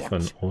Morath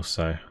Morphin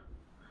also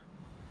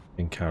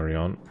can carry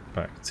on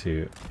back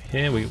to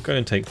here. We go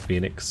and take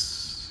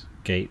Phoenix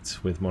Gate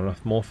with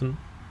Morath Morphin.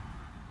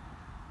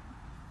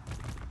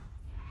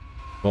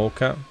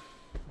 Vulcan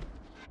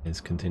is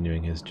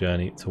continuing his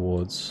journey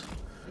towards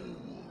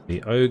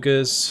the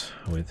ogres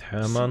with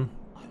Hermann.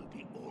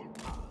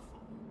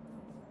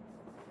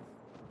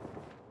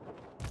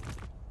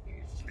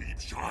 Sleep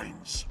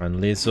shines. And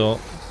Liesel,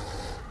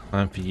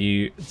 time for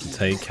you to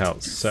take out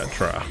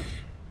Cetra.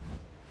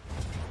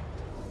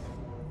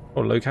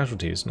 Oh, low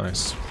casualties,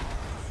 nice.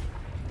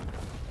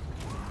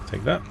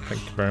 Take that,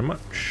 thank you very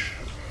much.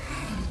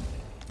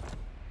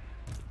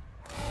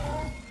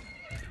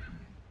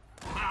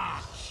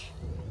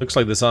 Looks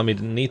like this army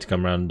didn't need to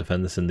come around and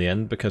defend this in the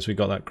end because we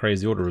got that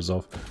crazy order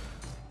resolve.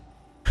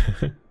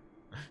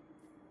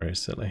 Very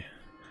silly.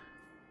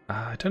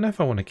 I don't know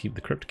if I want to keep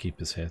the Crypt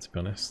Keepers here, to be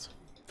honest.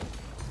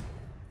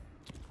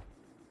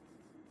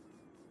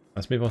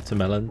 Let's move on to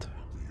Melland.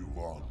 You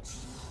want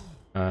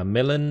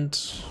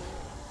Milland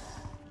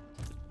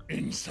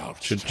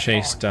insult should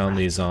chase down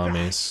these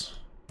armies.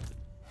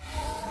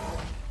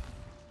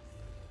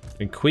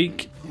 And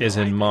Queek is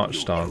in march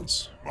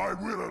stance. my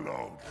will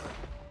alone.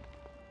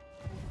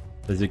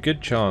 There's a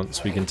good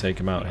chance we can take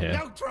him out here.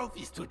 No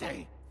trophies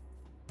today.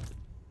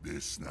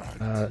 This night.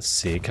 Let's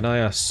see, can I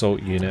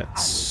assault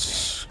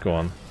units? Go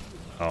on.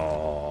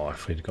 Oh,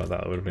 if we'd got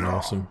that, that would have been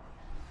awesome.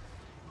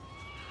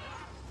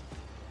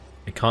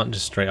 I can't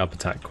just straight up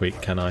attack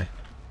Queek, can I?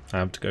 I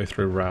have to go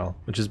through Ral,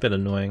 which is a bit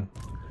annoying.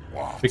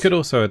 We could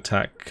also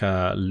attack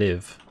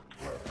Liv.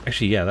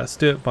 Actually, yeah, let's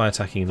do it by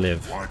attacking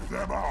Liv. Wipe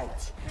them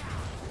out.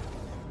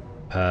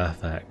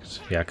 Perfect.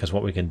 Yeah, because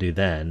what we can do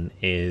then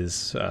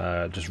is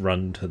just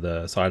run to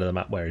the side of the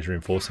map where he's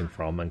reinforcing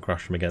from and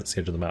crush him against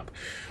the edge of the map,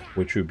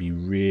 which would be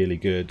really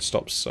good.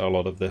 Stops a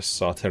lot of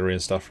this artillery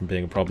and stuff from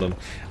being a problem.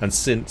 And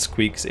since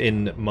Queek's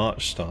in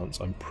march stance,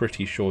 I'm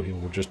pretty sure he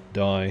will just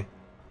die.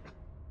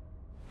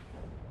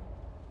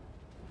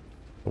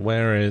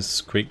 Where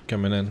is Queek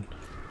coming in?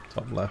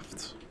 Top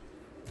left.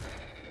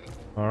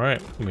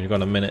 Alright, we've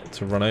got a minute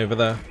to run over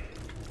there.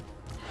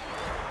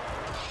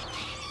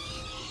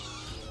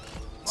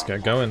 Let's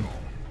get going.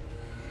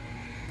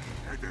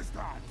 It is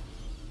done.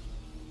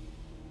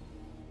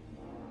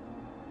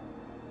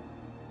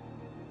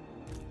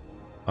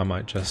 I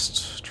might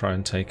just try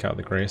and take out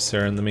the Grey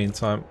Seer in the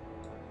meantime.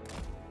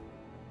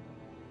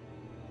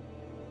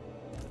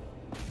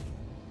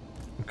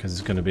 Because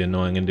it's going to be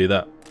annoying and do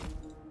that.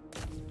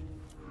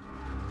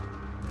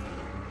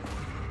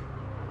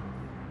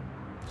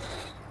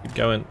 Keep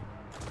going.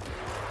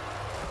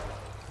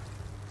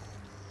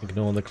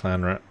 Ignore the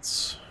clan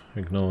rats.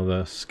 Ignore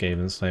the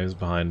Skaven slaves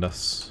behind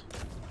us.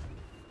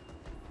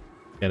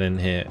 Get in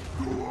here.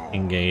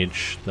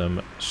 Engage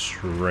them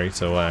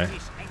straight away.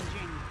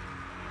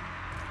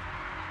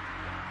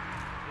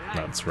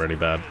 That's really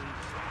bad.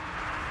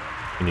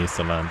 He needs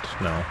to land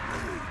now.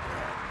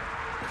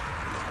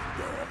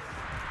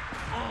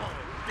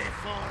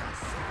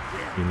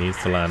 He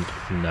needs to land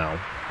now.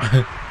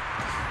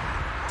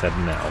 Said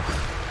now.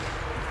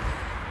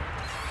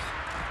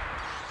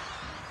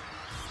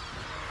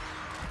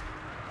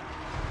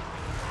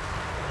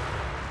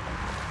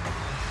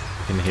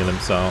 He can heal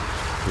himself.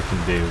 We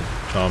can do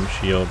Charm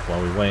Shield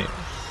while we wait.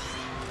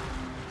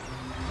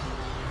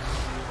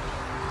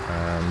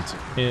 And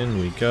in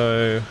we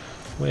go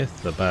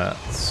with the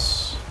bats.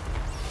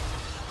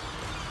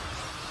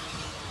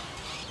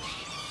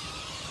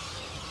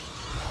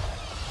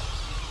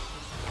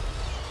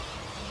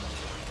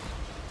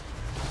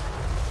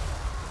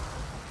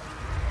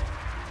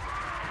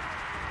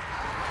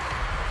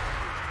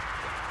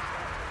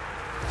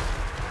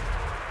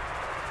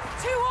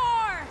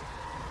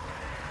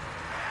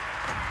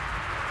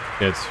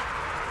 Good.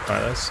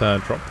 Right, let's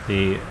drop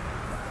the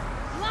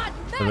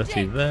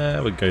ability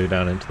there. We go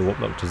down into the Warp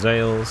Doctor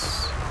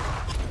Zales.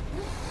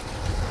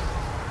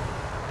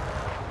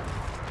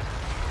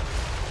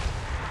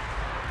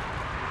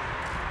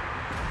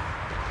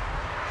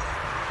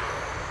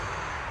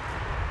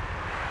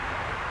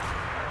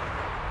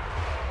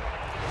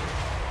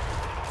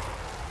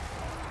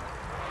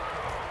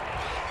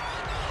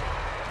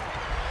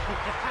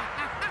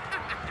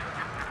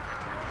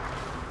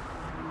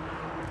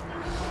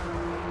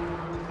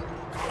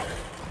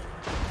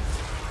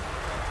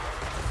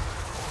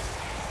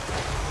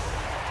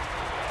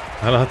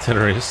 That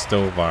artillery is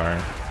still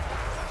firing.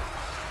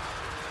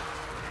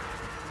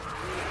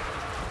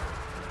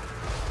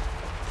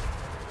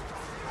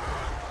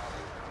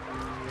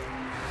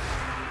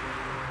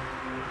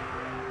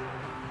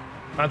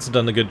 That's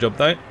done a good job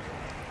though.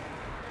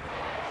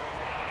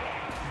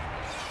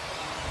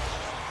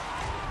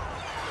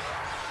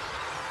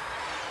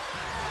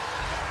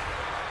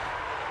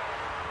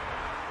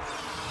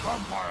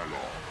 Vampire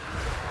Lord.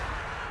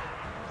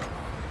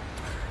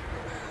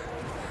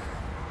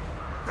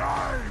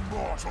 Die,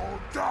 mortal,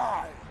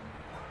 die!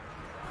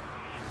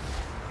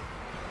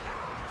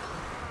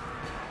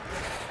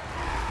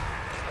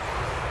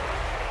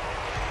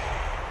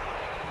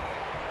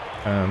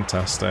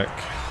 Fantastic.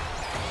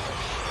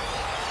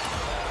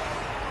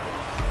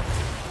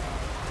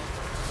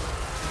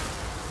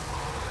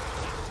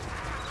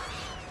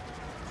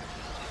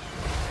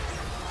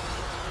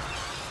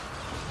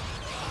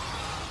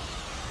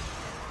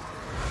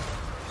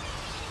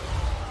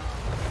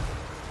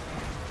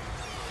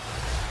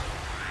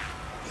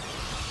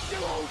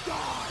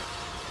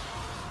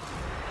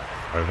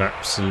 I've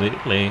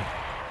absolutely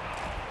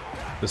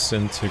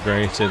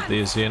disintegrated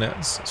these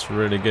units. It's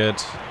really good.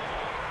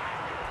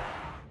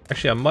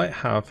 Actually, I might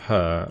have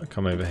her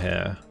come over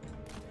here.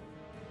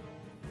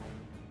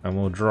 And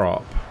we'll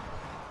drop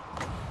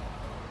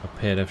a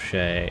Pit of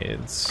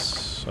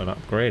Shades, an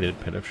upgraded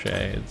Pit of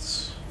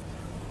Shades,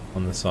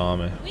 on this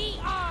army. We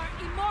are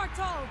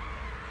immortal.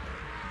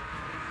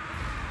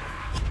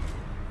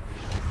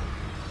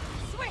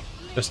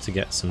 Just to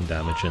get some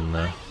damage in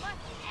there.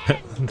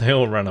 They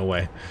all ran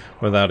away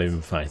without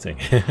even fighting.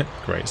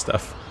 Great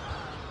stuff.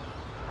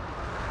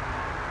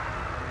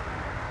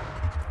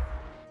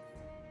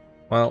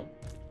 Well,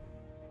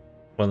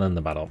 we'll end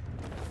the battle.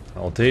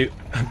 I'll do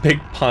a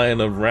big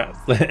pile of rats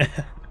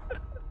there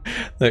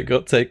that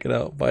got taken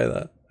out by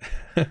that.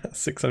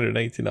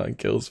 689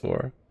 kills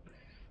for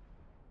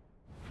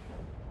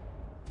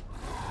her.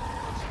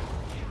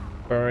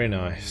 Very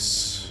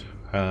nice.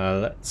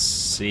 Let's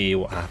see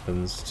what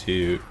happens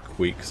to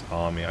Queek's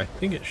army. I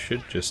think it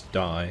should just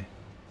die.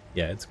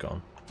 Yeah, it's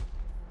gone.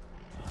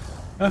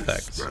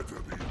 Perfect.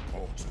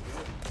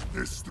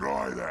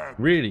 Destroy them.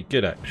 Really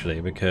good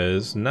actually,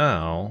 because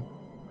now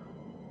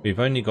we've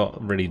only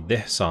got really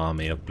this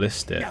army of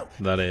Ballistic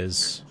that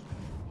is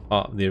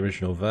part of the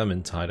original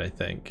Vermintide, I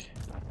think.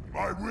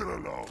 My will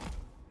alone.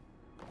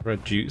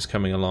 Red Duke's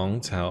coming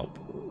along to help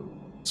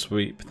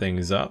sweep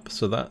things up,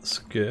 so that's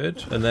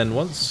good. And then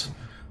once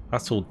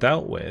that's all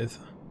dealt with,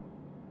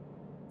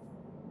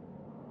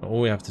 all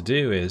we have to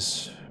do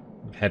is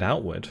head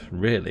outward,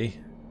 really.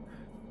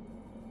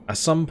 At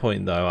some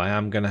point though, I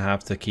am going to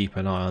have to keep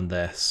an eye on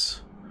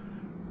this.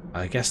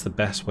 I guess the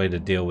best way to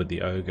deal with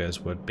the ogres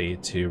would be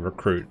to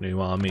recruit new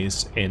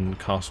armies in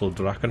Castle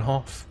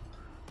Drakenhof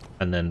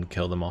and then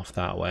kill them off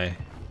that way.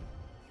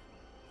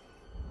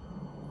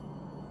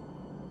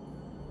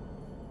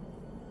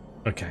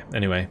 Okay,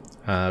 anyway,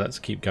 let's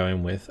keep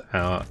going with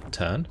our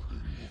turn.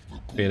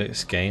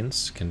 Felix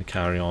Gaines can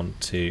carry on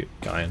to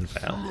Guy and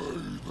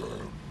Vale.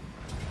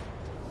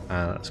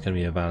 That's going to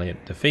be a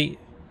valiant defeat,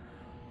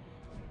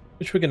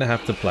 which we're going to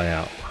have to play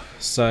out.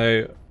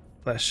 So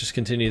let's just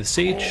continue the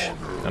siege.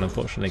 And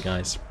unfortunately,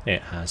 guys,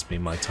 it has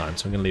been my time,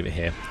 so I'm going to leave it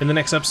here. In the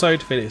next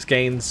episode, Felix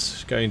Gaines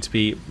is going to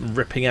be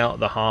ripping out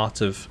the heart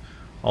of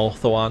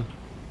Ulthuan,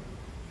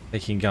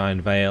 taking Guy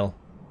and Vale,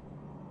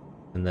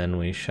 and then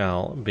we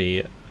shall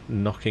be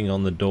knocking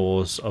on the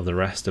doors of the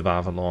rest of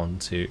Avalon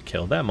to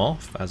kill them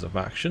off as a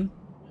faction.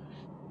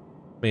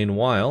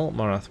 Meanwhile,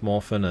 Morath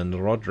Morphin and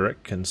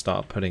Roderick can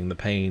start putting the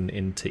pain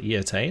into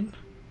Eotane.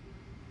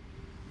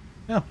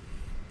 Yeah.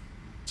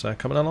 So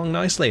coming along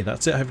nicely.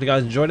 That's it. Hopefully you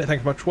guys enjoyed it.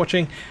 Thank you very much for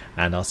watching,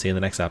 and I'll see you in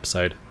the next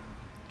episode.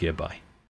 Goodbye.